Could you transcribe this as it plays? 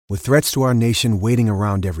With threats to our nation waiting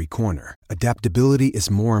around every corner, adaptability is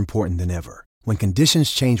more important than ever. When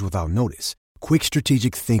conditions change without notice, quick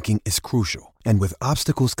strategic thinking is crucial. And with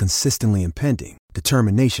obstacles consistently impending,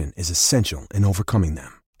 determination is essential in overcoming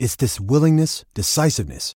them. It's this willingness,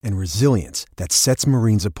 decisiveness, and resilience that sets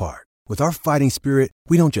Marines apart. With our fighting spirit,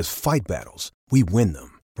 we don't just fight battles, we win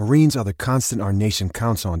them. Marines are the constant our nation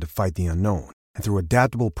counts on to fight the unknown. And through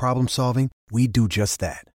adaptable problem solving, we do just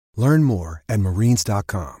that. Learn more at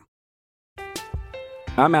marines.com.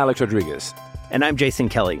 I'm Alex Rodriguez. And I'm Jason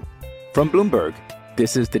Kelly. From Bloomberg,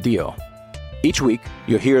 this is The Deal. Each week,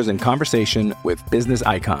 you'll hear us in conversation with business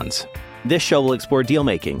icons. This show will explore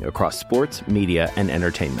deal-making across sports, media, and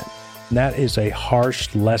entertainment. That is a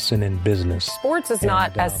harsh lesson in business. Sports is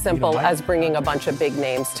not as simple as bringing a bunch of big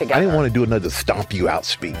names together. I didn't want to do another stomp you out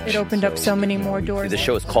speech. It opened up so many more doors. The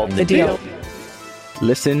show is called The Deal.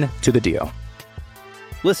 Listen to The Deal.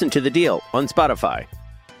 Listen to The Deal on Spotify.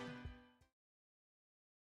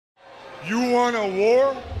 You want a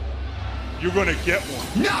war? You're gonna get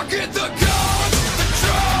one. Now get the guns, the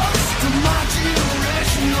drugs, to my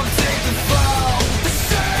generation, you'll take the fall. The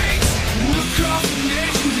states, look up the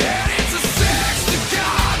nation, and it's a sex, the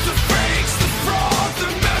gods, the fakes, the frauds,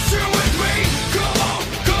 they're messing with me. Come on,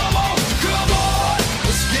 come on, come on,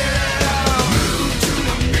 let's get it out. Move to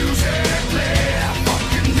the music, play that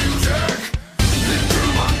fucking music. Live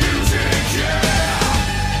through my music, yeah.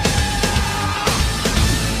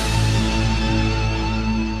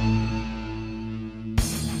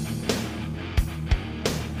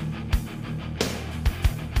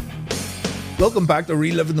 Welcome back to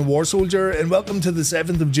Reliving the War Soldier, and welcome to the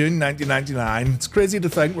 7th of June 1999. It's crazy to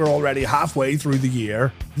think we're already halfway through the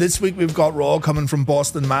year. This week we've got Raw coming from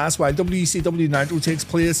Boston, Mass, while WCW Nitro takes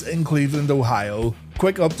place in Cleveland, Ohio.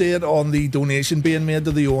 Quick update on the donation being made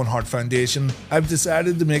to the Owen Hart Foundation. I've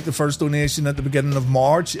decided to make the first donation at the beginning of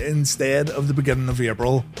March instead of the beginning of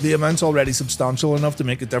April. The amount's already substantial enough to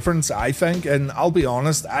make a difference, I think, and I'll be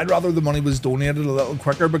honest, I'd rather the money was donated a little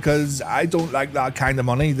quicker because I don't like that kind of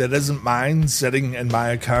money that isn't mine sitting in my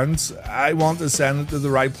account. I want to send it to the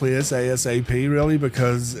right place ASAP, really,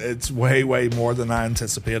 because it's way more than I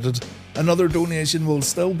anticipated. Another donation will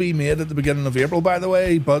still be made at the beginning of April, by the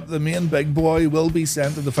way, but the main big boy will be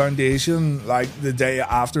sent to the foundation like the day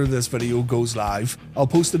after this video goes live. I'll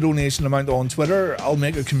post the donation amount on Twitter, I'll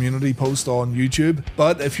make a community post on YouTube,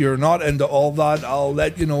 but if you're not into all that, I'll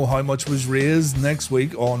let you know how much was raised next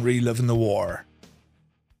week on Reliving the War.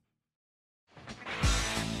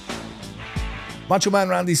 Macho Man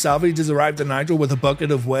Randy Savage has arrived at Nitro with a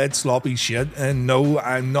bucket of wet, sloppy shit, and no,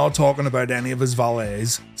 I'm not talking about any of his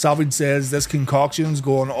valets. Savage says this concoction's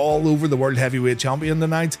going all over the World Heavyweight Champion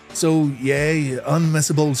tonight, so yay,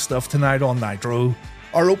 unmissable stuff tonight on Nitro.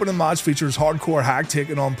 Our opening match features Hardcore Hack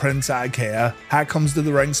taking on Prince Ikea. Hack comes to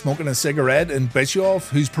the ring smoking a cigarette, and Bischoff,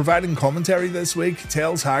 who's providing commentary this week,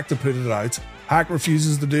 tells Hack to put it out. Hack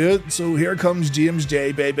refuses to do it, so here comes James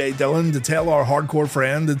J. Bebe Dillon to tell our hardcore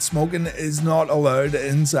friend that smoking is not allowed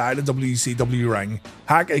inside a WCW ring.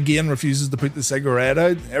 Hack again refuses to put the cigarette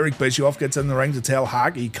out. Eric Bischoff gets in the ring to tell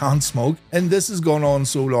Hack he can't smoke, and this has gone on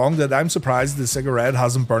so long that I'm surprised the cigarette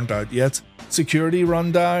hasn't burnt out yet. Security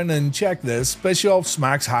rundown, and check this, Bischoff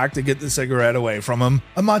smacks Hack to get the cigarette away from him.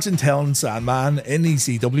 Imagine telling Sandman in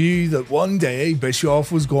ECW that one day Bischoff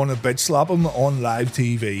was going to bitch slap him on live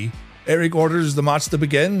TV. Eric orders the match to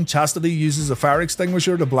begin. Chastity uses a fire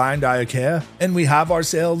extinguisher to blind Ikea, and we have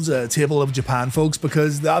ourselves a table of Japan folks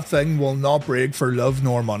because that thing will not break for love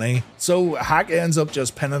nor money. So Hack ends up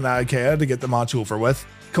just pinning Ikea to get the match over with.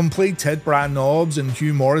 Complete tit Brian Knobbs and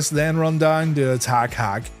Hugh Morris then run down to attack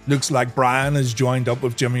Hack. Looks like Brian is joined up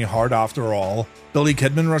with Jimmy Hart after all. Billy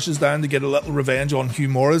Kidman rushes down to get a little revenge on Hugh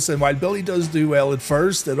Morris, and while Billy does do well at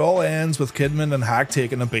first, it all ends with Kidman and Hack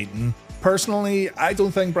taking a beating. Personally, I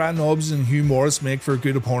don't think Brian Knobbs and Hugh Morris make for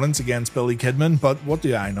good opponents against Billy Kidman, but what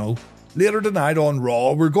do I know? Later tonight on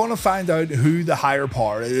Raw, we're going to find out who the higher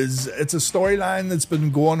power is. It's a storyline that's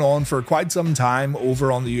been going on for quite some time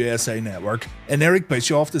over on the USA Network, and Eric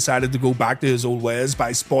Bischoff decided to go back to his old ways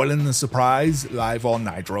by spoiling the surprise live on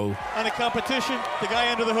Nitro. On the competition, the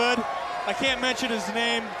guy under the hood, I can't mention his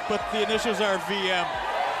name, but the initials are VM.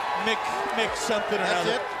 Mick something or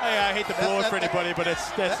another. I hate to blow it for anybody, but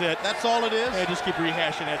that's it. That's all it is? I just keep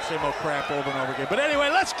rehashing that same old crap over and over again. But anyway,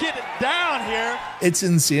 let's get it down here. It's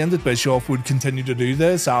insane that Bischoff would continue to do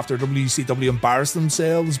this after WCW embarrassed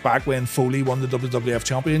themselves back when Foley won the WWF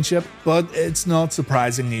Championship, but it's not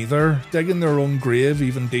surprising either. Digging their own grave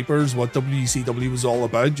even deeper is what WCW was all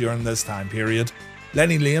about during this time period.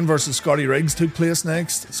 Lenny Lane versus Scotty Riggs took place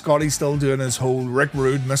next. Scotty still doing his whole Rick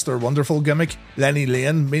Rude, Mr. Wonderful gimmick. Lenny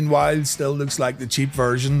Lane, meanwhile, still looks like the cheap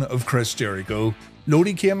version of Chris Jericho.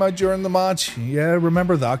 Lodi came out during the match. Yeah,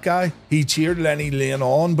 remember that guy? He cheered Lenny Lane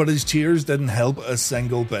on, but his cheers didn't help a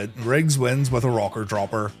single bit. Riggs wins with a rocker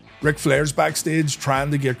dropper. Ric Flair's backstage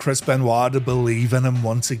trying to get Chris Benoit to believe in him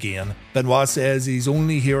once again. Benoit says he's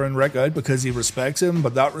only hearing Rick out because he respects him,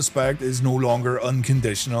 but that respect is no longer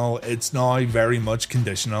unconditional, it's now very much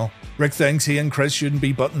conditional. Rick thinks he and Chris shouldn't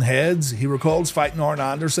be butting heads. He recalls fighting Arn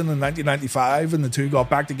Anderson in 1995 and the two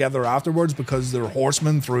got back together afterwards because they're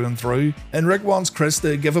horsemen through and through. And Rick wants Chris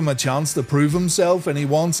to give him a chance to prove himself, and he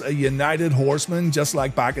wants a united horseman just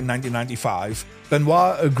like back in 1995.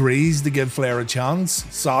 Benoit agrees to give Flair a chance.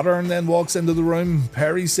 Saturn then walks into the room.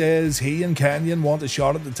 Perry says he and Kanyon want a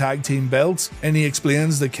shot at the tag team belts, and he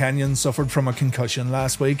explains that Kanyon suffered from a concussion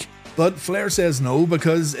last week. But Flair says no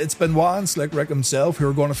because it's Benoit and Slick Rick himself who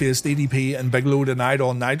are going to face DDP and Bigelow tonight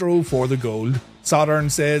on Nitro for the gold. Saturn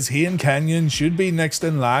says he and Kanyon should be next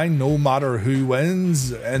in line no matter who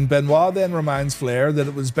wins, and Benoit then reminds Flair that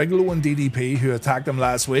it was Bigelow and DDP who attacked him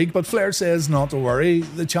last week, but Flair says not to worry,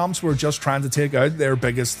 the champs were just trying to take out their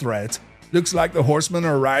biggest threat. Looks like the Horsemen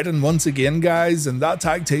are riding once again, guys, and that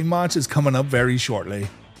tag team match is coming up very shortly.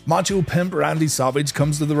 Macho Pimp Randy Savage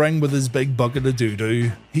comes to the ring with his big bucket of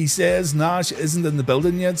doo-doo. He says Nash isn't in the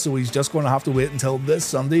building yet, so he's just going to have to wait until this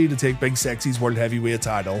Sunday to take Big Sexy's World Heavyweight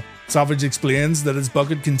title. Savage explains that his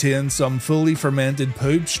bucket contains some fully fermented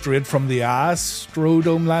poop straight from the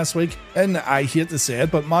Astrodome last week, and I hate to say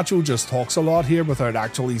it, but Macho just talks a lot here without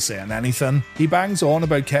actually saying anything. He bangs on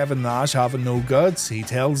about Kevin Nash having no guts, he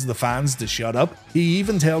tells the fans to shut up, he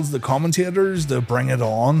even tells the commentators to bring it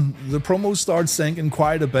on. The promo starts sinking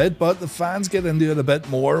quite a bit, but the fans get into it a bit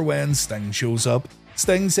more when Sting shows up.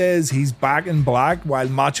 Sting says he's back in black while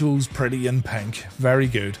Macho's pretty in pink. Very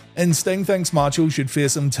good. And Sting thinks Macho should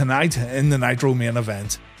face him tonight in the Nitro main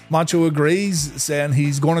event. Macho agrees, saying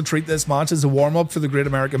he's going to treat this match as a warm-up for the Great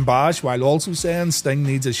American Bash, while also saying Sting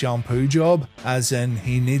needs a shampoo job, as in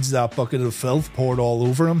he needs that bucket of filth poured all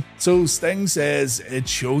over him. So Sting says it's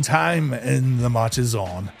showtime and the match is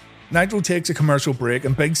on. Nitro takes a commercial break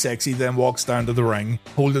and Big Sexy then walks down to the ring,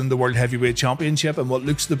 holding the World Heavyweight Championship and what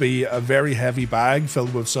looks to be a very heavy bag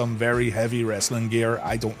filled with some very heavy wrestling gear,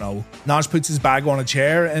 I don't know. Nash puts his bag on a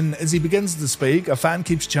chair and as he begins to speak, a fan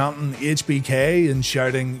keeps chanting HBK and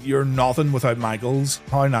shouting, "You're nothing without Michaels."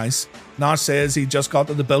 How nice. Nash says he just got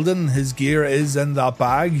to the building, his gear is in that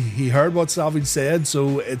bag, he heard what Savage said,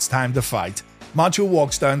 so it's time to fight. Macho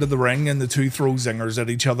walks down to the ring and the two throw zingers at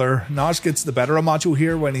each other. Nash gets the better of Macho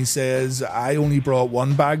here when he says, "I only brought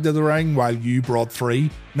one bag to the ring while you brought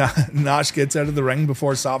three." Nash gets out of the ring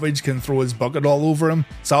before Savage can throw his bucket all over him.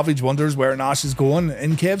 Savage wonders where Nash is going,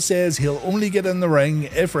 and Kev says he'll only get in the ring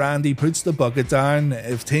if Randy puts the bucket down,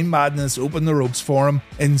 if Team Madness open the ropes for him,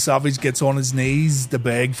 and Savage gets on his knees to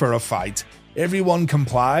beg for a fight. Everyone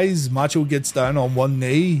complies, Macho gets down on one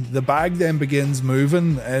knee, the bag then begins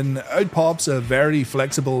moving, and out pops a very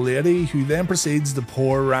flexible lady who then proceeds to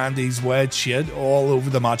pour Randy's wet shit all over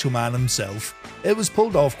the Macho Man himself. It was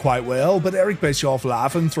pulled off quite well, but Eric Bischoff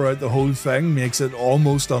laughing throughout the whole thing makes it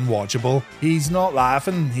almost unwatchable. He's not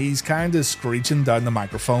laughing, he's kinda screeching down the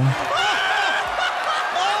microphone.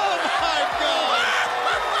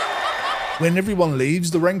 When everyone leaves,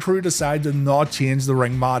 the ring crew decide to not change the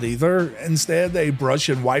ring mat either. Instead, they brush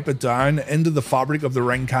and wipe it down into the fabric of the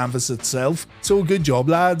ring canvas itself. So good job,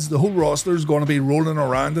 lads. The whole roster is going to be rolling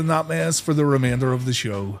around in that mess for the remainder of the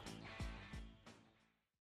show.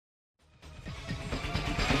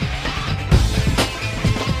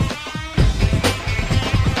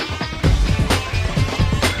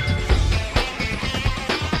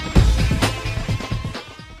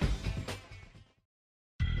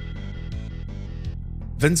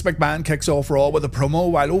 Vince McMahon kicks off Raw with a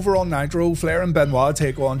promo, while over on Nitro, Flair and Benoit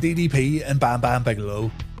take on DDP and Bam Bam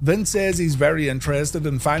Bigelow. Vince says he's very interested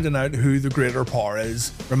in finding out who the greater power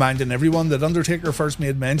is, reminding everyone that Undertaker first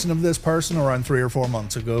made mention of this person around 3 or 4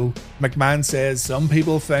 months ago. McMahon says some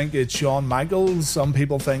people think it's Shawn Michaels, some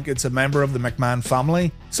people think it's a member of the McMahon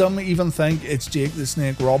family, some even think it's Jake the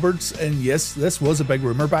Snake Roberts, and yes, this was a big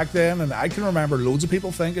rumour back then, and I can remember loads of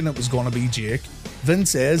people thinking it was going to be Jake.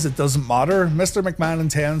 Vince says it doesn't matter, Mr. McMahon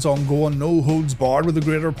intends on going no holds barred with the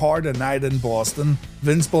greater power tonight in Boston.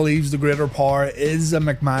 Vince believes the greater power is a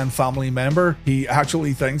McMahon family member. He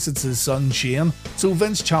actually thinks it's his son Shane. So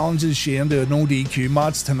Vince challenges Shane to a no DQ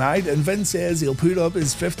match tonight, and Vince says he'll put up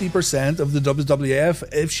his 50% of the WWF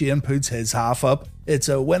if Shane puts his half up. It's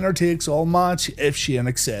a winner takes all match if Shane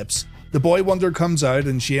accepts. The Boy Wonder comes out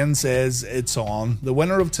and Shane says it's on. The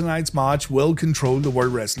winner of tonight's match will control the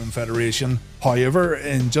World Wrestling Federation. However,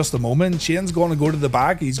 in just a moment, Shane's going to go to the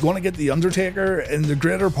back, he's going to get the Undertaker, and the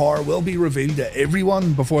greater power will be revealed to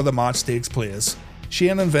everyone before the match takes place.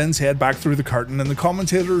 Shane and Vince head back through the curtain and the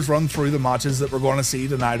commentators run through the matches that we're going to see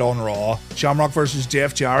tonight on Raw. Shamrock versus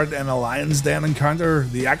Jeff Jarrett in a Lions Den encounter,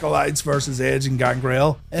 the Acolytes versus Edge and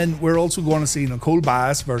Gangrel, and we're also going to see Nicole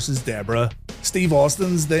Bass versus Deborah. Steve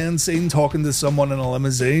Austin's then seen talking to someone in a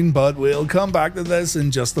limousine, but we'll come back to this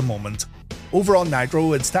in just a moment. Over on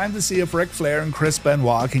Nitro, it's time to see if Ric Flair and Chris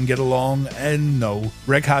Benoit can get along, and no,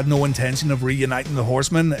 Rick had no intention of reuniting the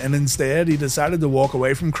Horsemen, and instead he decided to walk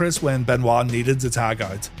away from Chris when Benoit needed to tag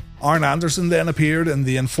out. Arn Anderson then appeared, and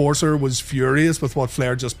the Enforcer was furious with what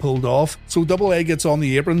Flair just pulled off, so Double A gets on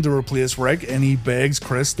the apron to replace Rick, and he begs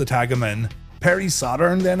Chris to tag him in. Perry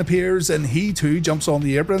Saturn then appears, and he too jumps on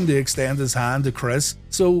the apron to extend his hand to Chris.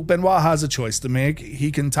 So Benoit has a choice to make.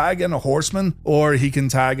 He can tag in a Horseman, or he can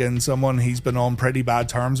tag in someone he's been on pretty bad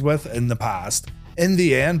terms with in the past. In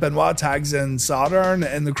the end, Benoit tags in Saturn,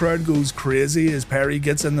 and the crowd goes crazy as Perry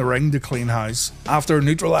gets in the ring to clean house. After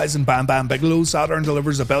neutralizing Bam Bam Bigelow, Saturn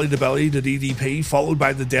delivers a belly-to-belly to DDP, followed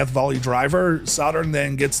by the Death Valley Driver. Saturn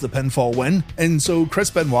then gets the pinfall win, and so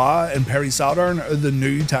Chris Benoit and Perry Saturn are the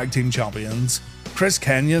new tag team champions. Chris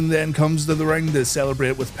Kenyon then comes to the ring to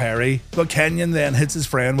celebrate with Perry, but Kenyon then hits his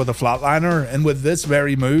friend with a flatliner, and with this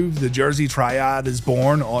very move, the Jersey Triad is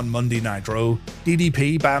born on Monday Nitro.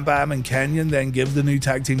 DDP, Bam Bam, and Kenyon then give the new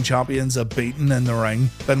tag team champions a beating in the ring.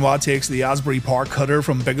 Benoit takes the Asbury Park cutter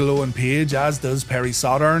from Bigelow and Page, as does Perry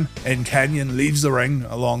Saturn, and Kenyon leaves the ring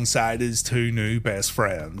alongside his two new best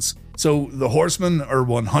friends. So the Horsemen are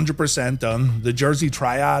 100% done. The Jersey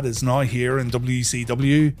Triad is now here in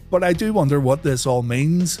WCW, but I do wonder what this all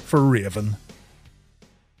means for Raven.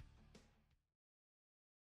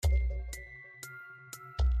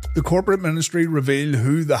 The corporate ministry reveal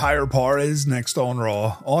who the higher power is next on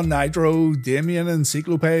Raw. On Nitro, Damien and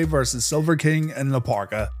Cyclope versus Silver King and La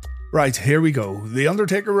Parka. Right, here we go. The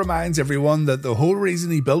Undertaker reminds everyone that the whole reason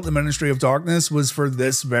he built the Ministry of Darkness was for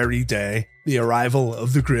this very day, the arrival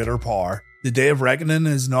of the greater power. The day of reckoning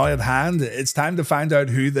is now at hand. It's time to find out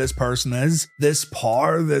who this person is, this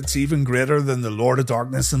power that's even greater than the Lord of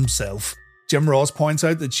Darkness himself. Jim Ross points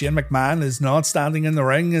out that Shane McMahon is not standing in the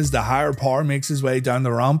ring as the higher power makes his way down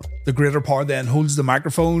the ramp. The greater power then holds the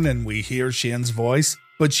microphone and we hear Shane's voice.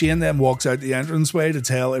 But Shane then walks out the entranceway to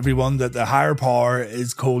tell everyone that the higher power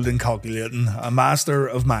is cold and calculating, a master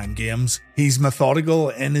of mind games. He's methodical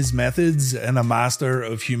in his methods and a master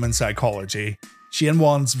of human psychology. Shane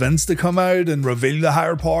wants Vince to come out and reveal the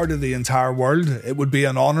higher power to the entire world. It would be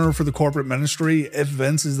an honour for the corporate ministry if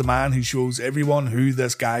Vince is the man who shows everyone who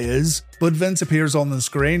this guy is. But Vince appears on the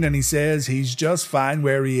screen and he says he's just fine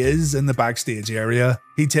where he is in the backstage area.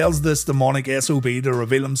 He tells this demonic SOB to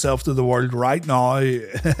reveal himself to the world right now,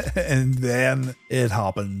 and then it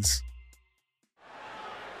happens.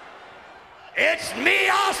 It's me,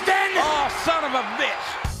 Austin! Oh, son of a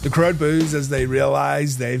bitch! The crowd boos as they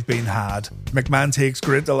realise they've been had. McMahon takes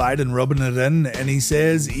great delight in rubbing it in, and he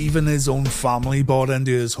says even his own family bought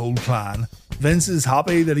into his whole plan. Vince is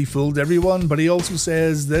happy that he fooled everyone, but he also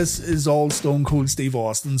says this is all Stone Cold Steve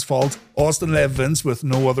Austin's fault. Austin left Vince with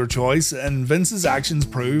no other choice, and Vince's actions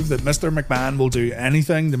prove that Mr. McMahon will do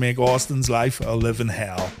anything to make Austin's life a living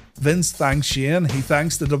hell. Vince thanks Shane, he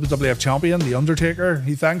thanks the WWF champion, The Undertaker,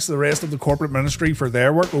 he thanks the rest of the corporate ministry for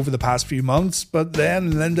their work over the past few months, but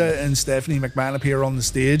then Linda and Stephanie McMahon appear on the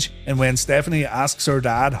stage, and when Stephanie asks her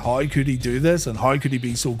dad how could he do this and how could he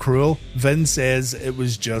be so cruel, Vince says it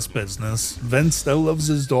was just business. Vince still loves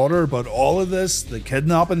his daughter, but all of this, the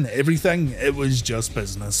kidnapping, everything, it was just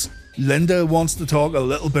business. Linda wants to talk a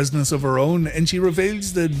little business of her own, and she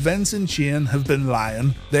reveals that Vince and Shane have been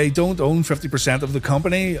lying. They don't own 50% of the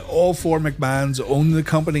company, all four McMahons own the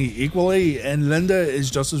company equally, and Linda is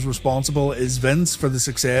just as responsible as Vince for the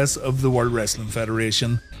success of the World Wrestling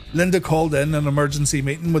Federation. Linda called in an emergency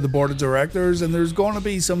meeting with the board of directors, and there's going to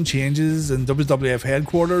be some changes in WWF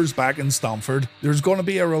headquarters back in Stamford. There's going to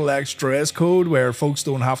be a relaxed dress code where folks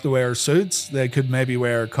don't have to wear suits. They could maybe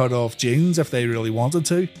wear cut-off jeans if they really wanted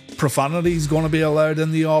to. Profanity is going to be allowed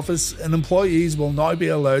in the office, and employees will now be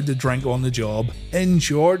allowed to drink on the job. In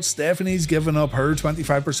short, Stephanie's given up her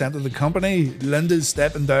 25% of the company, Linda's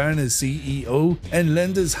stepping down as CEO, and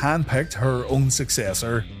Linda's handpicked her own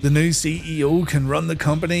successor. The new CEO can run the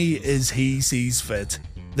company as he sees fit.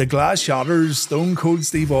 The glass shatters, Stone Cold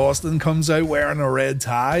Steve Austin comes out wearing a red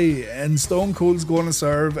tie, and Stone Cold's going to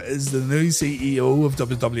serve as the new CEO of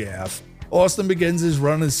WWF. Austin begins his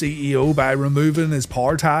run as CEO by removing his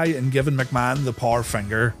power tie and giving McMahon the power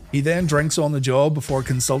finger. He then drinks on the job before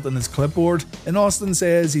consulting his clipboard, and Austin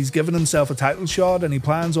says he's given himself a title shot and he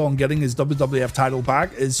plans on getting his WWF title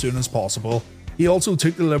back as soon as possible. He also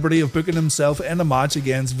took the liberty of booking himself in a match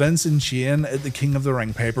against Vince and Shane at the King of the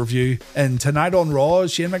Ring pay-per-view. And tonight on Raw,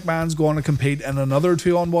 Shane McMahon's going to compete in another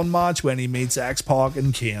 2-on-1 match when he meets X-Pac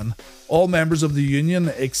and Kane. All members of the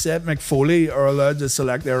Union, except Mick Foley, are allowed to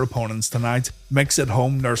select their opponents tonight. Mick's at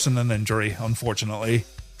home nursing an injury, unfortunately.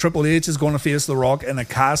 Triple H is going to face The Rock in a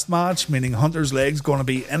cast match, meaning Hunter's leg's going to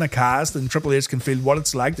be in a cast and Triple H can feel what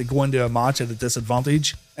it's like to go into a match at a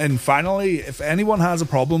disadvantage. And finally, if anyone has a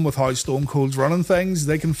problem with how Stone Cold's running things,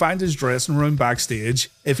 they can find his dressing room backstage.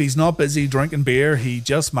 If he's not busy drinking beer, he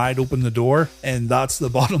just might open the door, and that's the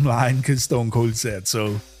bottom line because Stone Cold said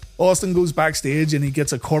so. Austin goes backstage and he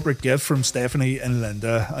gets a corporate gift from Stephanie and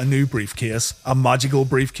Linda, a new briefcase, a magical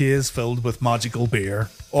briefcase filled with magical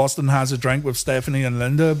beer. Austin has a drink with Stephanie and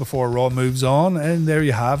Linda before Raw moves on, and there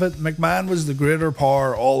you have it. McMahon was the greater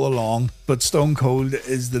power all along, but Stone Cold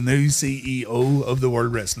is the new CEO of the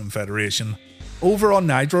World Wrestling Federation. Over on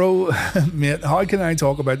Nitro, mate, how can I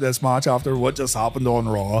talk about this match after what just happened on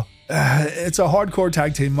Raw? It's a hardcore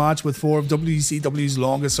tag team match with 4 of WCW's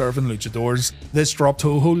longest serving luchadors. This drop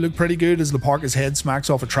toe hold looked pretty good as Laparca's head smacks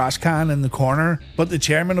off a trash can in the corner, but the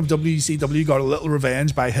chairman of WCW got a little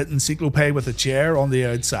revenge by hitting Cyclope with a chair on the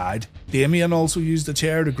outside. Damien also used the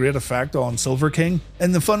chair to great effect on Silver King,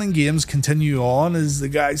 and the fun and games continue on as the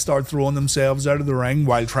guys start throwing themselves out of the ring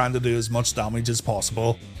while trying to do as much damage as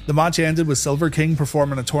possible. The match ended with Silver King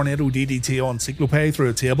performing a tornado DDT on Cyclope through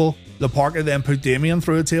a table. Laparca then put Damien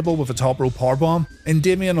through a table with a top rope powerbomb, and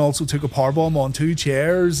Damien also took a powerbomb on 2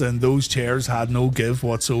 chairs, and those chairs had no give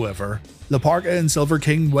whatsoever. Laparca and Silver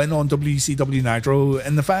King win on WCW Nitro,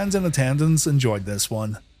 and the fans in attendance enjoyed this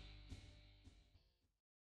one.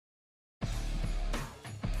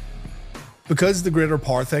 Because the greater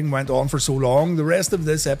power thing went on for so long, the rest of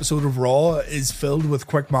this episode of Raw is filled with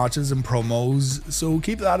quick matches and promos, so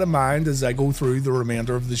keep that in mind as I go through the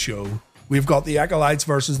remainder of the show. We've got the Acolytes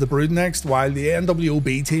versus the Brood next, while the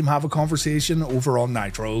NWO team have a conversation over on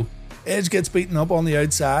Nitro. Edge gets beaten up on the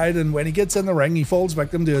outside, and when he gets in the ring, he falls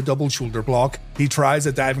victim to a double shoulder block. He tries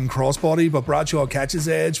a diving crossbody, but Bradshaw catches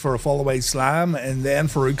Edge for a fallaway slam, and then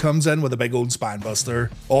Farouk comes in with a big old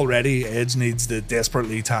spinebuster. Already, Edge needs to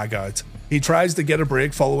desperately tag out. He tries to get a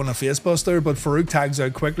break following a facebuster, but Farouk tags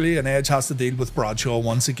out quickly and Edge has to deal with Bradshaw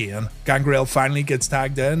once again. Gangrel finally gets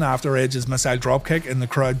tagged in after Edge's missile dropkick, and the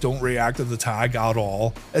crowd don't react to the tag at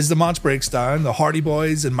all. As the match breaks down, the Hardy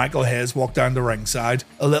Boys and Michael Hayes walk down the ringside.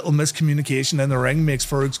 A little miscommunication in the ring makes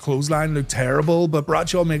Farouk's clothesline look terrible, but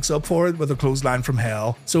Bradshaw makes up for it with a clothesline from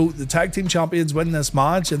hell. So the tag team champions win this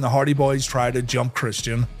match, and the Hardy Boys try to jump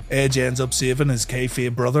Christian. Edge ends up saving his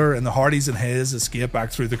kayfabe brother, and the Hardys and Hayes escape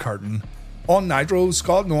back through the curtain. On Nitro,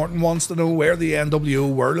 Scott Norton wants to know where the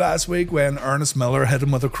NWO were last week when Ernest Miller hit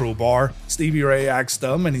him with a crowbar. Stevie Ray acts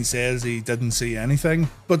dumb and he says he didn't see anything.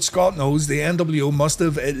 But Scott knows the NWO must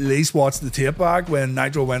have at least watched the tape back when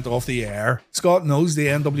Nitro went off the air. Scott knows the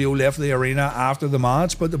NWO left the arena after the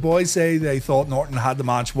match, but the boys say they thought Norton had the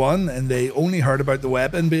match won and they only heard about the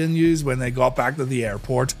weapon being used when they got back to the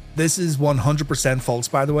airport. This is 100% false,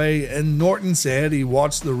 by the way, and Norton said he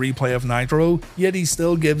watched the replay of Nitro, yet he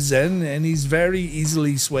still gives in, and he's very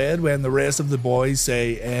easily swayed when the rest of the boys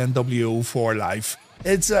say NWO for life.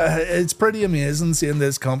 It's pretty amazing seeing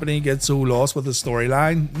this company get so lost with the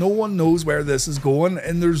storyline. No one knows where this is going,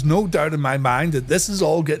 and there's no doubt in my mind that this is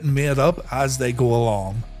all getting made up as they go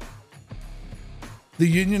along. The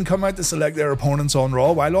Union come out to select their opponents on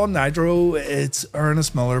Raw, while on Nitro, it's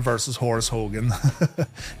Ernest Miller versus Horace Hogan.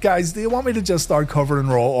 Guys, do you want me to just start covering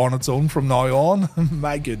Raw on its own from now on?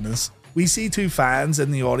 My goodness. We see 2 fans in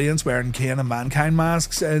the audience wearing Kane and Mankind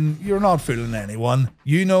masks, and you're not fooling anyone.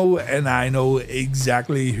 You know and I know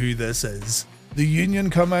exactly who this is. The Union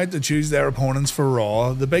come out to choose their opponents for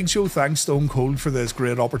Raw. The Big Show thanks Stone Cold for this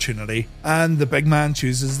great opportunity, and the big man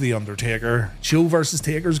chooses The Undertaker. Show versus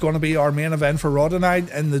Taker is going to be our main event for Raw tonight,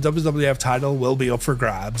 and the WWF title will be up for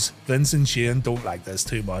grabs. Vince and Shane don't like this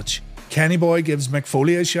too much. Kenny Boy gives Mick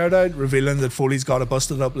Foley a shout out, revealing that Foley's got a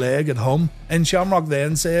busted up leg at home, and Shamrock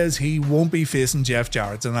then says he won't be facing Jeff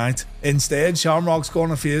Jarrett tonight. Instead, Shamrock's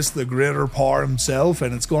going to face the greater power himself,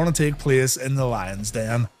 and it's going to take place in the Lion's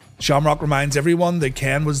Den. Shamrock reminds everyone that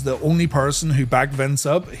Ken was the only person who backed Vince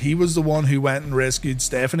up. He was the one who went and rescued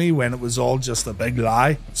Stephanie when it was all just a big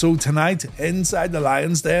lie. So tonight, inside the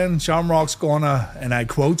Lion's Den, Shamrock's gonna, and I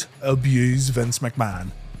quote, abuse Vince McMahon.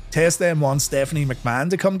 Test then wants Stephanie McMahon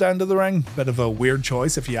to come down to the ring. Bit of a weird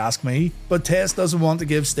choice if you ask me. But Test doesn't want to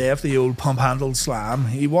give Steph the old pump handle slam.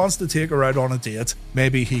 He wants to take her out on a date.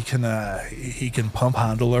 Maybe he can pump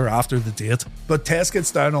handle her after the date. But Test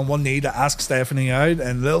gets down on one knee to ask Stephanie out,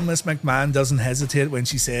 and Lil Miss McMahon doesn't hesitate when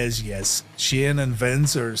she says yes. Shane and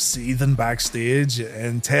Vince are seething backstage,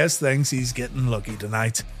 and Test thinks he's getting lucky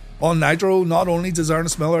tonight. On Nitro, not only does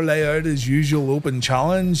Ernest Miller lay out his usual open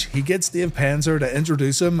challenge, he gets Dave Penzer to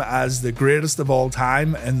introduce him as the greatest of all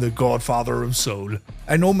time and the godfather of soul.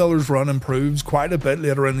 I know Miller's run improves quite a bit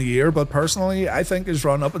later in the year, but personally, I think his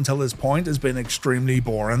run up until this point has been extremely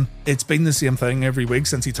boring. It's been the same thing every week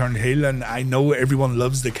since he turned heel, and I know everyone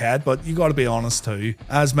loves the cat, but you gotta be honest too.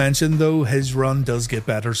 As mentioned though, his run does get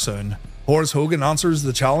better soon. Horace Hogan answers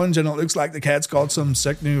the challenge, and it looks like the Cat's got some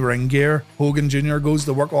sick new ring gear. Hogan Jr. goes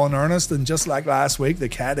to work on Ernest, and just like last week, the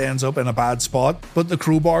Cat ends up in a bad spot. But the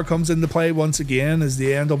crowbar comes into play once again as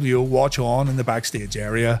the NWO watch on in the backstage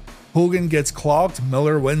area. Hogan gets clocked,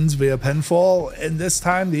 Miller wins via pinfall, and this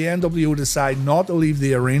time the NWO decide not to leave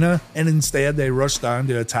the arena, and instead they rush down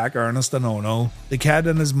to attack Ernest and Ono. The Cat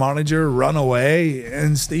and his manager run away,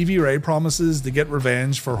 and Stevie Ray promises to get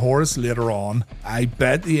revenge for Horace later on. I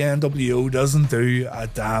bet the NWO doesn't do a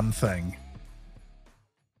damn thing.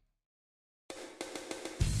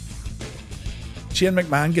 Shane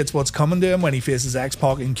McMahon gets what's coming to him when he faces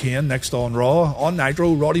X-Pac and Kane next on Raw. On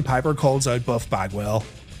Nitro, Roddy Piper calls out Buff Bagwell.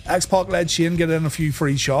 X-Pac led Shane get in a few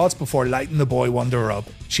free shots before lighting the Boy Wonder up.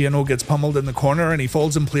 Shane gets pummeled in the corner and he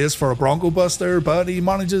falls in place for a Bronco Buster, but he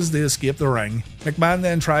manages to escape the ring. McMahon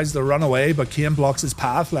then tries to run away, but Kane blocks his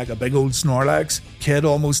path like a big old Snorlax. Kid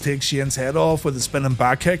almost takes Shane's head off with a spinning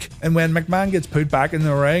back kick, and when McMahon gets put back in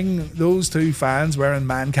the ring, those two fans wearing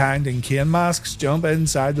Mankind and Kane masks jump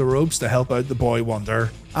inside the ropes to help out the Boy Wonder.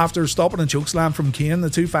 After stopping a chokeslam from Kane, the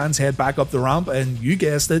two fans head back up the ramp, and you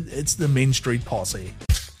guessed it, it's the Mean Street Posse.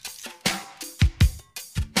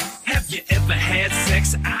 You ever had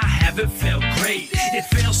sex? I haven't felt great. It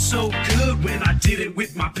felt so good when I did it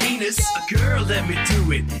with my penis. A girl let me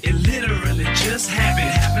do it. It literally just happened.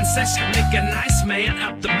 Having sex can make a nice man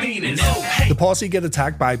out the meanest. Oh, hey. The Posse get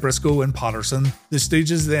attacked by Briscoe and Patterson. The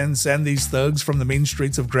Stooges then send these thugs from the mean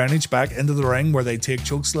streets of Greenwich back into the ring where they take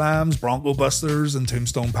choke slams, Bronco Busters, and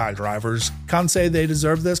Tombstone Pile Drivers. Can't say they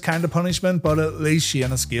deserve this kind of punishment, but at least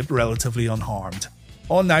Shane escaped relatively unharmed.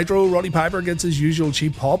 On Nitro, Roddy Piper gets his usual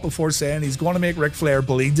cheap pop before saying he's going to make Ric Flair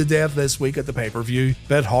bleed to death this week at the pay-per-view.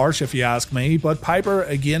 Bit harsh if you ask me, but Piper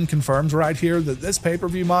again confirms right here that this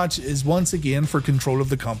pay-per-view match is once again for control of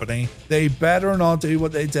the company. They better not do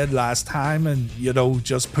what they did last time and,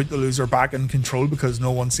 just put the loser back in control because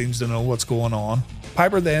no one seems to know what's going on.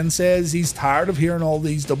 Piper then says he's tired of hearing all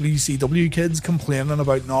these WCW kids complaining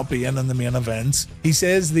about not being in the main events. He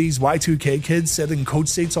says these Y2K kids sit in coach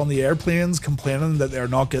seats on the airplanes complaining that they're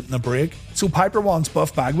not getting a break. So Piper wants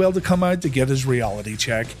Buff Bagwell to come out to get his reality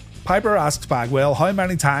check. Piper asks Bagwell how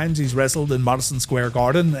many times he's wrestled in Madison Square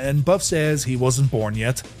Garden, and Buff says he wasn't born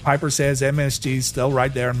yet. Piper says MSG's still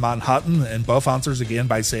right there in Manhattan, and Buff answers again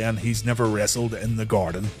by saying he's never wrestled in the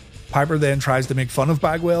Garden. Piper then tries to make fun of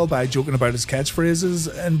Bagwell by joking about his catchphrases,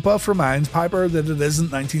 and Buff reminds Piper that it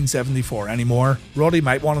isn't 1974 anymore. Roddy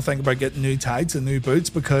might want to think about getting new tights and new boots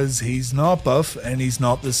because he's not Buff and he's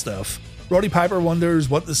not the stuff. Roddy Piper wonders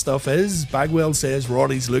what the stuff is. Bagwell says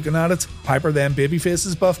Roddy's looking at it. Piper then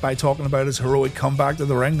babyfaces Buff by talking about his heroic comeback to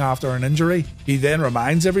the ring after an injury. He then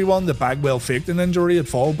reminds everyone that Bagwell faked an injury at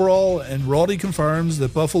Fall Brawl, and Roddy confirms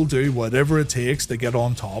that Buff will do whatever it takes to get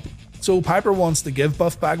on top. So Piper wants to give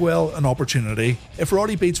Buff Bagwell an opportunity. If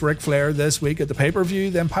Roddy beats Ric Flair this week at the pay-per-view,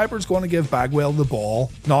 then Piper's going to give Bagwell the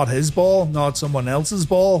ball. Not his ball, not someone else's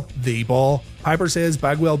ball, the ball. Piper says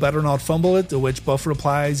Bagwell better not fumble it, to which Buff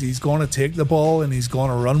replies he's going to take the ball and he's going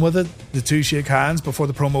to run with it. The two shake hands before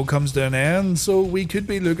the promo comes to an end, so we could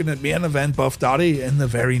be looking at main event Buff Daddy in the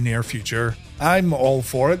very near future. I'm all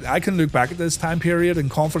for it. I can look back at this time period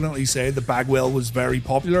and confidently say that Bagwell was very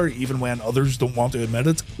popular even when others don't want to admit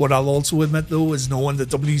it. What I'll also admit though is knowing that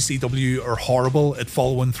WCW are horrible at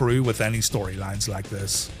following through with any storylines like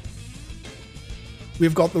this.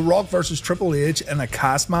 We've got The Rock versus Triple H in a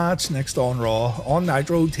cast match next on Raw. On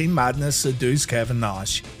Nitro, Team Madness seduce Kevin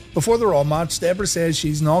Nash. Before the Raw match, Deborah says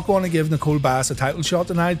she's not going to give Nicole Bass a title shot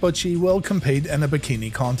tonight, but she will compete in a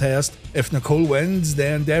bikini contest. If Nicole wins,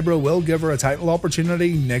 then Deborah will give her a title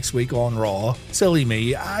opportunity next week on Raw. Silly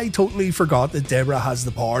me, I totally forgot that Deborah has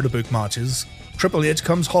the power to book matches. Triple H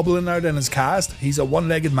comes hobbling out in his cast. He's a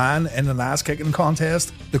one-legged man in an ass-kicking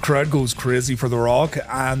contest. The crowd goes crazy for The Rock,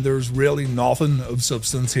 and there's really nothing of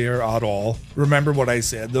substance here at all. Remember what I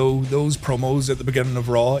said though, those promos at the beginning of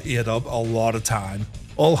Raw ate up a lot of time.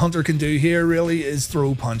 All Hunter can do here really is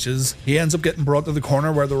throw punches. He ends up getting brought to the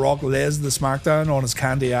corner where The Rock lays the smackdown on his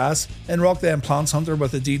candy ass, and Rock then plants Hunter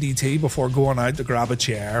with a DDT before going out to grab a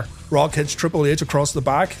chair. Rock hits Triple H across the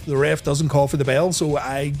back. The ref doesn't call for the bell, so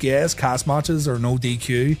I guess cast matches are no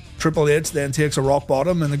DQ. Triple H then takes a rock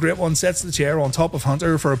bottom, and the Great One sets the chair on top of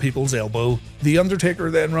Hunter for a people's elbow. The Undertaker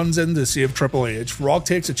then runs in to save Triple H. Rock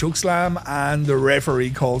takes a chokeslam, and the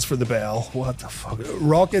referee calls for the bell. What the fuck?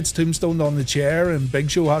 Rock gets tombstoned on the chair, and Big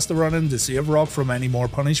Show has to run in to save Rock from any more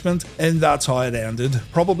punishment, and that's how it ended.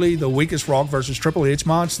 Probably the weakest Rock versus Triple H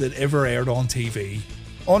match that ever aired on TV.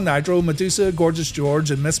 On Nitro, Medusa, Gorgeous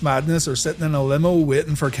George, and Miss Madness are sitting in a limo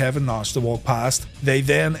waiting for Kevin Nash to walk past. They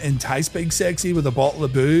then entice Big Sexy with a bottle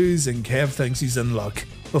of booze, and Kev thinks he's in luck.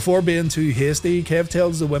 Before being too hasty, Kev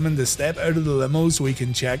tells the women to step out of the limo so he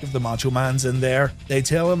can check if the Macho Man's in there. They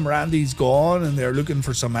tell him Randy's gone and they're looking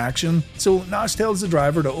for some action. So Nash tells the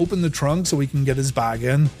driver to open the trunk so he can get his bag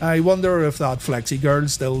in. I wonder if that flexi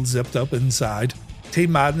girl's still zipped up inside.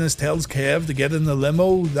 Team Madness tells Kev to get in the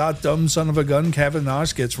limo. That dumb son of a gun Kevin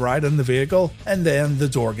Nash gets right in the vehicle, and then the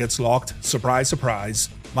door gets locked. Surprise, surprise.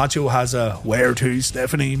 Macho has a "where to,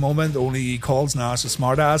 Stephanie" moment, only he calls Nash a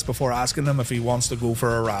smartass before asking him if he wants to go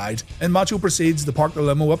for a ride. And Macho proceeds to park the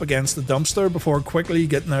limo up against the dumpster before quickly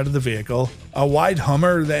getting out of the vehicle. A white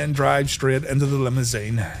Hummer then drives straight into the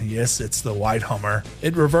limousine. Yes, it's the white Hummer.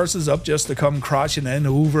 It reverses up just to come crashing in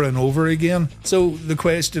over and over again. So the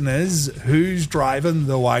question is, who's driving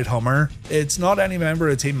the white Hummer? It's not any member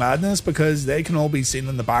of Team Madness because they can all be seen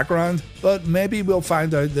in the background, but maybe we'll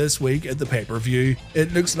find out this week at the pay-per-view.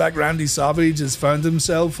 It looks like Randy Savage has found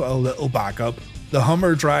himself a little backup. The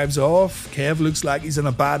Hummer drives off, Kev looks like he's in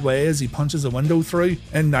a bad way as he punches a window through,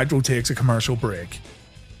 and Nitro takes a commercial break.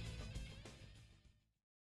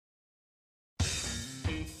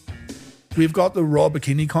 We've got the Raw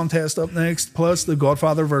Bikini contest up next, plus The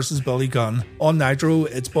Godfather vs Billy Gunn. On Nitro,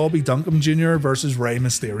 it's Bobby Duncombe Jr. versus Rey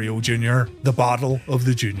Mysterio Jr., the battle of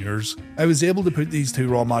the juniors. I was able to put these two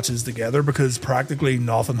Raw matches together because practically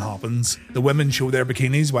nothing happens. The women show their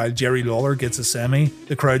bikinis while Jerry Lawler gets a semi.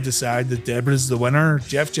 The crowd decide that Debra's the winner.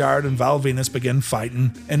 Jeff Jarrett and Val Venus begin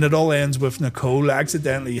fighting, and it all ends with Nicole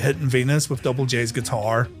accidentally hitting Venus with Double J's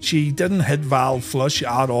guitar. She didn't hit Val flush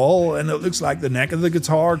at all, and it looks like the neck of the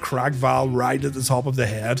guitar cracked Val right at the top of the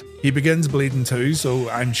head. He begins bleeding too, so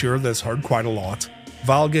I'm sure this hurt quite a lot.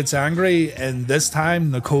 Val gets angry, and this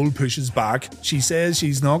time Nicole pushes back. She says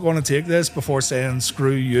she's not going to take this before saying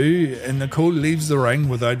 "screw you," and Nicole leaves the ring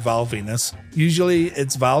without Val Venus. Usually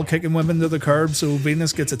it's Val kicking women to the curb, so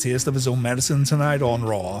Venus gets a taste of his own medicine tonight on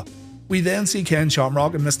Raw. We then see Ken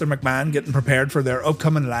Shamrock and Mr. McMahon getting prepared for their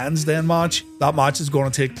upcoming Lansdowne match. That match is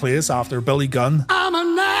going to take place after Billy Gunn I'm a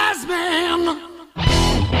nice man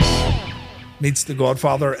meets the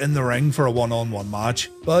Godfather in the ring for a one-on-one match.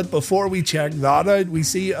 But before we check that out, we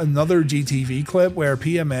see another GTV clip where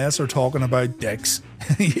PMS are talking about dicks.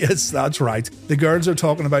 Yes, that's right. The girls are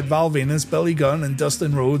talking about Val Venus, Billy Gunn, and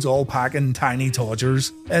Dustin Rhodes all packing tiny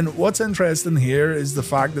Todgers. And what's interesting here is the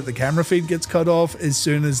fact that the camera feed gets cut off as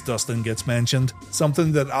soon as Dustin gets mentioned.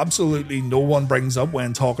 Something that absolutely no one brings up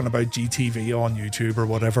when talking about GTV on YouTube or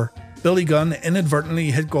whatever. Billy Gunn inadvertently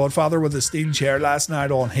hit Godfather with a steel chair last night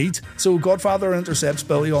on Heat, so Godfather intercepts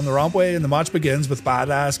Billy on the rampway and the match begins with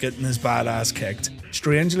Badass getting his badass kicked.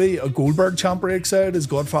 Strangely, a Goldberg chant breaks out as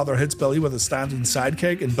Godfather hits Billy with a standing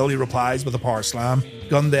sidekick and Billy replies with a power slam.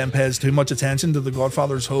 Gunn then pays too much attention to the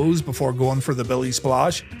Godfather's hose before going for the Billy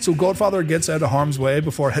splash, so Godfather gets out of harm's way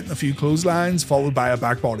before hitting a few clotheslines followed by a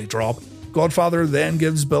back body drop. Godfather then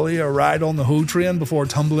gives Billy a ride on the hoe train before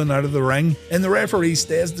tumbling out of the ring, and the referee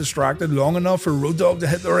stays distracted long enough for Road Dogg to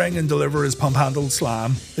hit the ring and deliver his pump-handled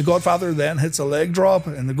slam. The Godfather then hits a leg drop,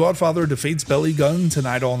 and the Godfather defeats Billy Gunn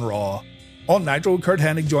tonight on Raw. On Nitro, Kurt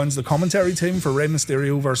Hennig joins the commentary team for Rey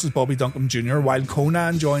Mysterio vs Bobby Duncombe Jr., while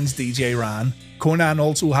Conan joins DJ Ran. Conan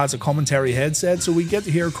also has a commentary headset, so we get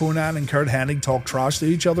to hear Conan and Kurt Hennig talk trash to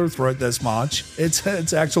each other throughout this match.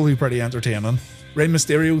 It's actually pretty entertaining. Rey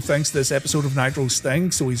Mysterio thinks this episode of Nitro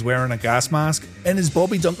stinks, so he's wearing a gas mask. And as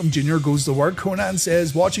Bobby Duncombe Jr. goes to work, Conan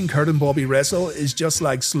says watching Kurt and Bobby wrestle is just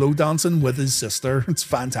like slow dancing with his sister. It's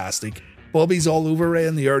fantastic. Bobby's all over Rey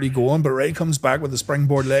in the early going, but Rey comes back with a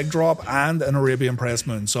springboard leg drop and an Arabian Press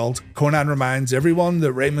moonsault. Conan reminds everyone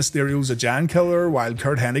that Rey Mysterio's a Jan killer, while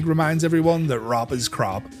Kurt Hennig reminds everyone that rap is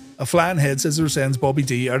crap. A flying head scissor sends Bobby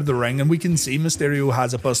D out of the ring, and we can see Mysterio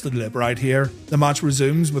has a busted lip right here. The match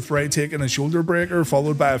resumes with Ray taking a shoulder breaker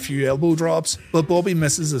followed by a few elbow drops, but Bobby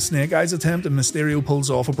misses a snake eyes attempt and Mysterio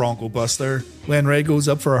pulls off a Bronco Buster. When Ray goes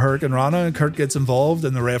up for a Hurricane Rana, Kurt gets involved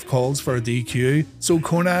and the ref calls for a DQ, so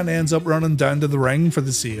Conan ends up running down to the ring for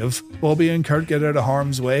the save. Bobby and Kurt get out of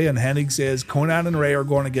harm's way and Hennig says Conan and Ray are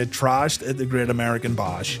going to get trashed at the Great American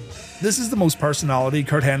Bash. This is the most personality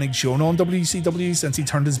Kurt Hennig's shown on WCW since he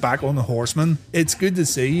turned his back on the Horsemen. It's good to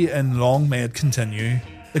see, and long may it continue.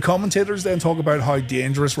 The commentators then talk about how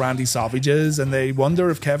dangerous Randy Savage is, and they wonder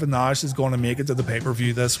if Kevin Nash is going to make it to the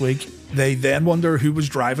pay-per-view this week. They then wonder who was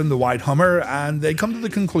driving the white Hummer, and they come to the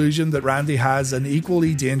conclusion that Randy has an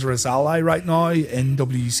equally dangerous ally right now in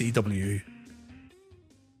WCW.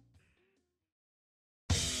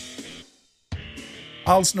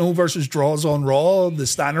 Al Snow versus Draws on Raw. The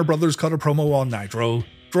Steiner brothers cut a promo on Nitro.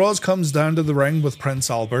 Draws comes down to the ring with Prince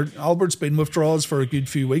Albert. Albert's been with Draws for a good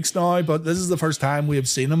few weeks now, but this is the first time we have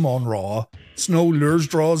seen him on Raw. Snow lures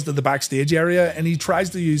Draws to the backstage area and he tries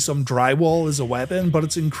to use some drywall as a weapon, but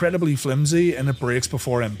it's incredibly flimsy and it breaks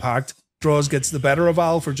before impact. Draws gets the better of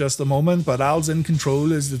Al for just a moment, but Al's in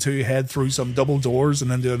control as the two head through some double doors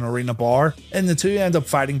and into an arena bar, and the two end up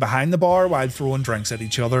fighting behind the bar while throwing drinks at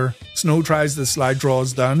each other. Snow tries to slide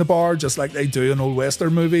Draws down the bar just like they do in old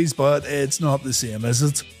western movies, but it's not the same, is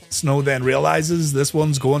it? Snow then realizes this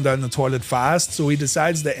one's going down the toilet fast, so he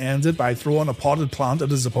decides to end it by throwing a potted plant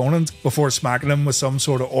at his opponent before smacking him with some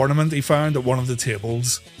sort of ornament he found at one of the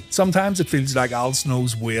tables. Sometimes it feels like Al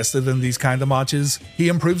Snow's wasted in these kind of matches. He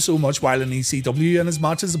improved so much while in ECW, and his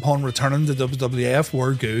matches upon returning to WWF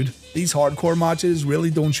were good. These hardcore matches really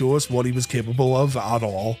don't show us what he was capable of at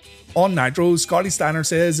all. On Nitro, Scotty Steiner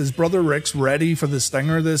says his brother Rick's ready for the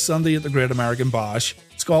Stinger this Sunday at the Great American Bash.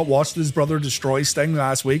 Scott watched his brother destroy Sting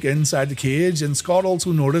last week inside the cage, and Scott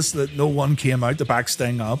also noticed that no one came out to back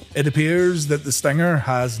Sting up. It appears that the Stinger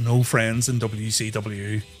has no friends in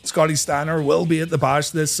WCW. Scotty Steiner will be at the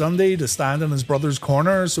Bash this Sunday to stand in his brother's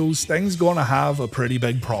corner, so Sting's gonna have a pretty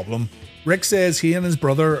big problem. Rick says he and his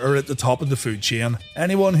brother are at the top of the food chain.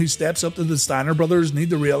 Anyone who steps up to the Steiner brothers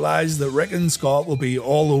need to realise that Rick and Scott will be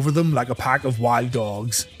all over them like a pack of wild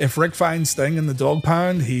dogs. If Rick finds Sting in the dog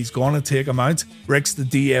pound, he's gonna take him out. Rick's the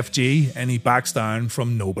DFG and he backs down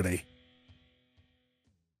from nobody.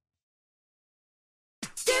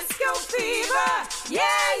 Disco fever, yeah,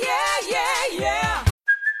 yeah, yeah, yeah.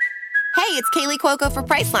 Hey, it's Kaylee Cuoco for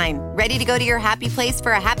Priceline. Ready to go to your happy place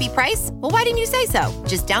for a happy price? Well, why didn't you say so?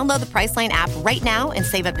 Just download the Priceline app right now and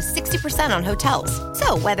save up to 60% on hotels.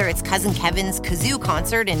 So whether it's Cousin Kevin's Kazoo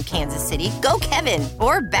Concert in Kansas City, go Kevin,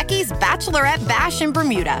 or Becky's Bachelorette Bash in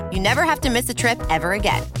Bermuda, you never have to miss a trip ever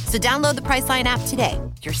again. So download the Priceline app today.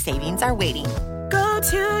 Your savings are waiting. Go to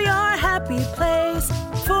your happy place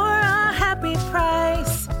for a happy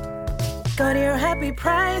price. Go to your happy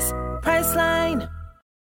price, Priceline.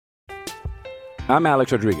 I'm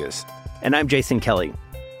Alex Rodriguez. And I'm Jason Kelly.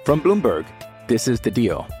 From Bloomberg, this is The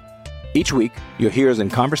Deal. Each week, you'll hear us in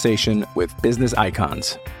conversation with business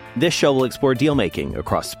icons. This show will explore deal-making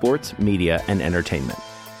across sports, media, and entertainment.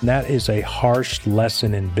 That is a harsh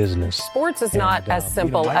lesson in business. Sports is not as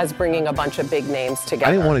simple as bringing a bunch of big names together.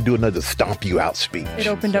 I didn't want to do another stomp you out speech. It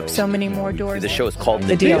opened up so many more doors. The show is called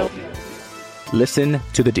The Deal. Listen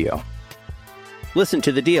to The Deal. Listen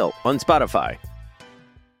to The Deal on Spotify.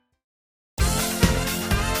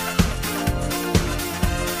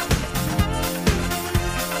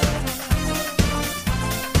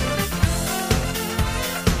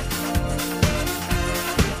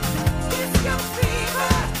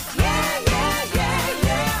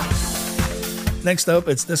 Next up,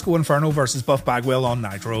 it's Disco Inferno versus Buff Bagwell on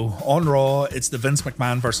Nitro. On Raw, it's the Vince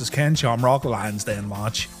McMahon versus Ken Shamrock Lions Den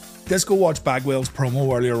match. Disco watched Bagwell's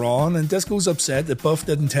promo earlier on, and Disco's upset that Buff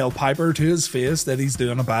didn't tell Piper to his face that he's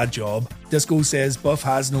doing a bad job. Disco says Buff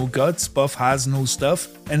has no guts, Buff has no stuff,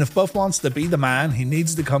 and if Buff wants to be the man, he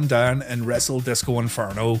needs to come down and wrestle Disco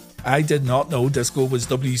Inferno. I did not know Disco was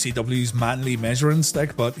WCW's manly measuring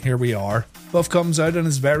stick, but here we are. Buff comes out in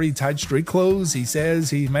his very tight street clothes. He says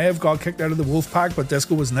he may have got kicked out of the Wolfpack, but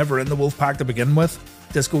Disco was never in the Wolfpack to begin with.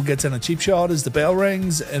 Disco gets in a cheap shot as the bell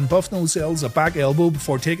rings, and Buff no-sells a back elbow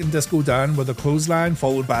before taking Disco down with a clothesline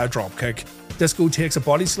followed by a dropkick. Disco takes a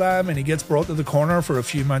body slam and he gets brought to the corner for a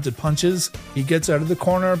few mounted punches. He gets out of the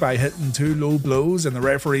corner by hitting 2 low blows, and the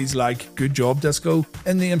referee's like, "Good job, Disco."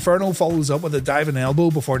 And the Inferno follows up with a diving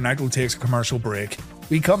elbow before Nitro takes a commercial break.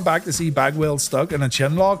 We come back to see Bagwell stuck in a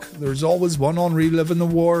chinlock. There's always one on Reliving the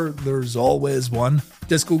War. There's always one.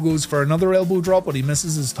 Disco goes for another elbow drop, but he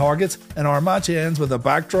misses his target, and our match ends with a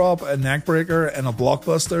backdrop, a neckbreaker, and a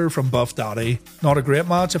blockbuster from Buff Daddy. Not a great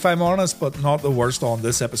match if I'm honest, but not the worst on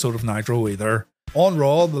this episode of Nitro either. On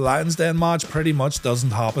Raw, the Lions Den match pretty much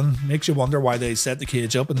doesn't happen. Makes you wonder why they set the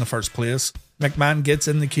cage up in the first place. McMahon gets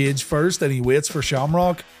in the cage first and he waits for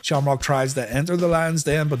Shamrock. Shamrock tries to enter the Lions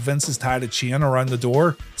Den, but Vince has tied a chain around the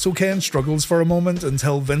door. So Ken struggles for a moment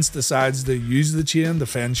until Vince decides to use the chain to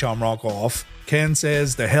fend Shamrock off. Ken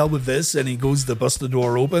says the hell with this and he goes to bust the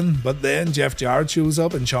door open, but then Jeff Jarrett shows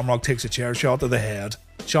up and Shamrock takes a chair shot to the head.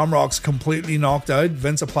 Shamrock's completely knocked out.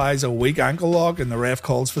 Vince applies a weak ankle lock and the ref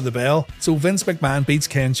calls for the bell. So Vince McMahon beats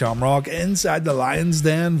Ken Shamrock inside the Lions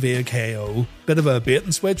Den via KO. Bit of a bait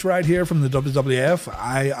and switch right here from the WWF.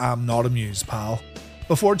 I am not amused, pal.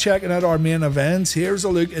 Before checking out our main events, here's a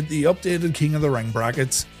look at the updated King of the Ring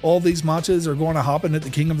brackets. All these matches are going to happen at the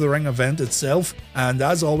King of the Ring event itself, and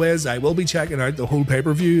as always, I will be checking out the whole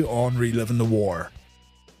pay-per-view on Reliving the War.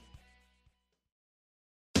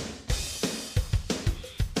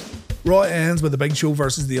 Raw ends with the Big Show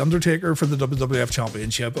versus The Undertaker for the WWF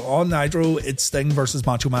Championship. On Nitro, it's Sting versus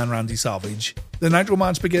Macho Man Randy Savage. The Nitro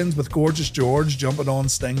match begins with Gorgeous George jumping on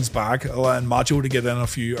Sting's back, allowing Macho to get in a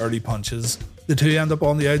few early punches. The two end up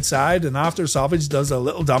on the outside, and after Savage does a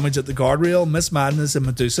little damage at the guardrail, Miss Madness and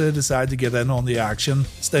Medusa decide to get in on the action.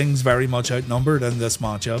 Sting's very much outnumbered in this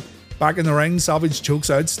matchup. Back in the ring, Savage chokes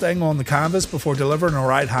out Sting on the canvas before delivering a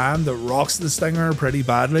right hand that rocks the Stinger pretty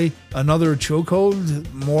badly. Another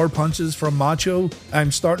chokehold, more punches from Macho.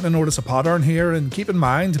 I'm starting to notice a pattern here, and keep in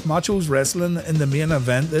mind, Macho's wrestling in the main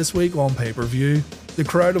event this week on pay-per-view. The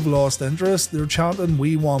crowd have lost interest, they're chanting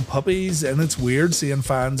 "We want puppies," and it's weird seeing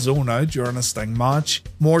fans zone out during a Sting match.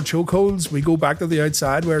 More chokeholds, we go back to the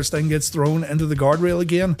outside where Sting gets thrown into the guardrail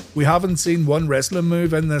again. We haven't seen one wrestling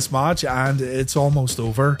move in this match and it's almost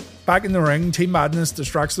over. Back in the ring, Team Madness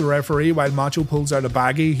distracts the referee while Macho pulls out a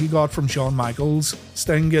baggie he got from Shawn Michaels.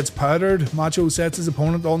 Sting gets powdered, Macho sets his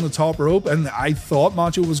opponent on the top rope, and I thought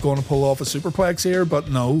Macho was going to pull off a superplex here, but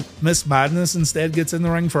no. Miss Madness instead gets in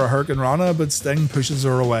the ring for a Hurricane Rana, but Sting pushes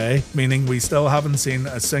her away, meaning we still haven't seen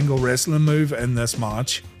a single wrestling move in this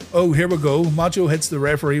match. Oh, here we go. Macho hits the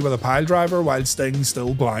referee with a pile driver while Sting's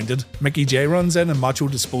still blinded. Mickey J runs in and Macho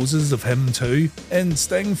disposes of him too. And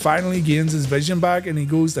Sting finally gains his vision back and he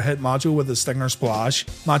goes to hit Macho with a Stinger Splash.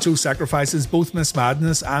 Macho sacrifices both Miss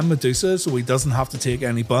Madness and Medusa so he doesn't have to take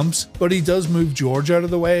any bumps, but he does move George out of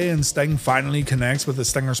the way and Sting finally connects with a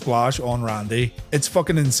Stinger Splash on Randy. It's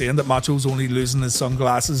fucking insane that Macho's only losing his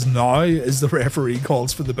sunglasses now as the referee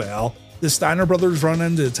calls for the bell. The Steiner brothers run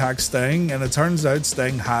in to attack Sting, and it turns out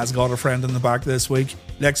Sting has got a friend in the back this week.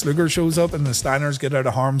 Lex Luger shows up and the Steiners get out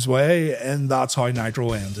of harm's way, and that's how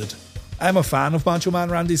Nitro ended. I'm a fan of Macho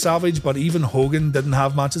Man Randy Savage, but even Hogan didn't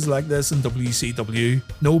have matches like this in WCW.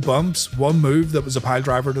 No bumps, one move that was a pile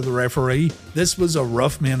driver to the referee. This was a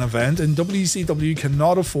rough main event, and WCW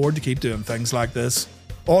cannot afford to keep doing things like this.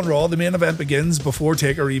 On Raw, the main event begins before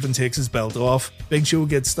Taker even takes his belt off. Big Show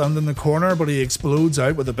gets stunned in the corner, but he explodes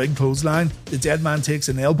out with a big clothesline. The dead man takes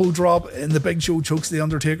an elbow drop, and the Big Show chokes the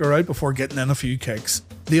Undertaker out before getting in a few kicks.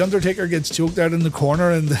 The Undertaker gets choked out in the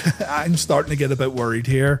corner, and I'm starting to get a bit worried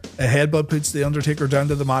here. A headbutt puts the Undertaker down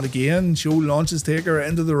to the mat again. Show launches Taker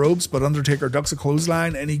into the ropes, but Undertaker ducks a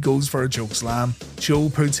clothesline, and he goes for a chokeslam. Show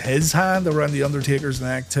puts his hand around the Undertaker's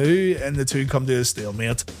neck too, and the two come to a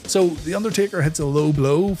stalemate. So the Undertaker hits a low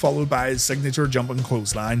blow, followed by his signature jumping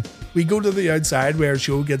clothesline. We go to the outside where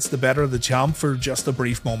Show gets the better of the champ for just a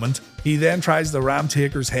brief moment. He then tries to ram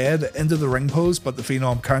Taker's head into the ring post, but the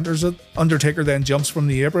Phenom counters it. Undertaker then jumps from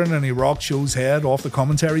the apron and he rocks Show's head off the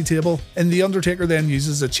commentary table. And the Undertaker then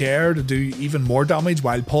uses a chair to do even more damage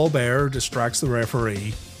while Paul Bearer distracts the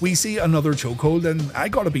referee. We see another chokehold, and I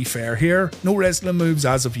gotta be fair here. No wrestling moves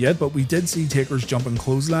as of yet, but we did see Taker's jumping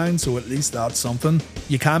clothesline, so at least that's something.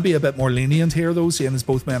 You can be a bit more lenient here though, seeing as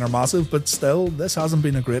both men are massive, but still, this hasn't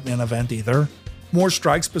been a great main event either. More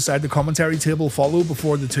strikes beside the commentary table follow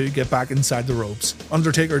before the two get back inside the ropes.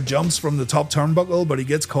 Undertaker jumps from the top turnbuckle, but he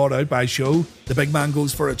gets caught out by Show. The big man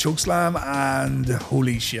goes for a chokeslam, and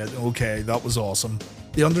holy shit, okay, that was awesome.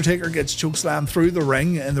 The Undertaker gets chokeslammed through the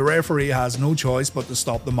ring, and the referee has no choice but to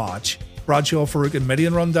stop the match. Bradshaw, Farouk and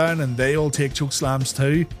Mideon run down, and they all take chokeslams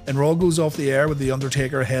too, and Raw goes off the air with the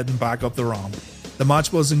Undertaker heading back up the ramp. The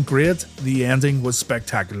match wasn't great, the ending was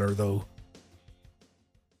spectacular though.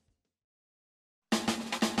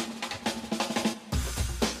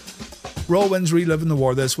 Raw wins Reliving the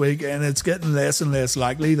War this week, and it's getting less and less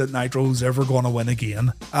likely that Nitro's ever going to win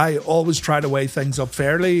again. I always try to weigh things up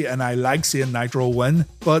fairly, and I like seeing Nitro win,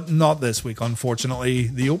 but not this week, unfortunately.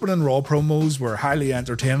 The opening Raw promos were highly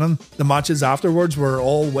entertaining. The matches afterwards were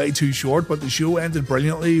all way too short, but the show ended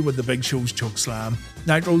brilliantly with the Big Show's chokeslam.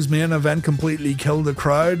 Nitro's main event completely killed the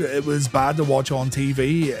crowd. It was bad to watch on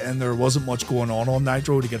TV, and there wasn't much going on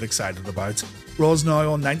Nitro to get excited about. Raw's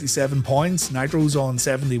now on 97 points, Nitro's on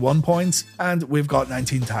 71 points, and we've got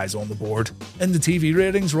 19 ties on the board. In the TV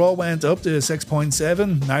ratings, Raw went up to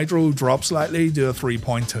 6.7, Nitro dropped slightly to a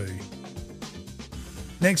 3.2.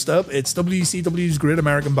 Next up, it's WCW's Great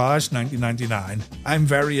American Bash 1999. I'm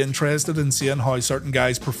very interested in seeing how certain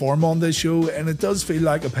guys perform on this show, and it does feel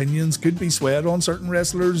like opinions could be swayed on certain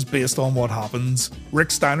wrestlers based on what happens.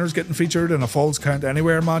 Rick Steiner's getting featured in a Falls Count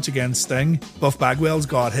Anywhere match against Sting. Buff Bagwell's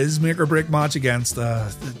got his make or break match against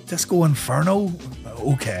the Disco Inferno.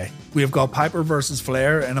 Okay. We have got Piper versus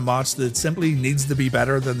Flair in a match that simply needs to be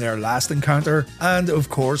better than their last encounter. And of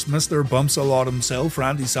course, Mr. Bumps-a-Lot himself,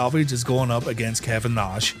 Randy Savage, is going up against Kevin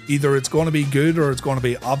Nash. Either it's going to be good or it's going to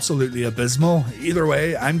be absolutely abysmal. Either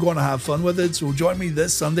way, I'm going to have fun with it, so join me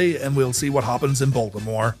this Sunday and we'll see what happens in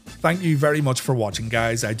Baltimore. Thank you very much for watching,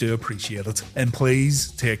 guys. I do appreciate it. And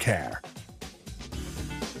please take care.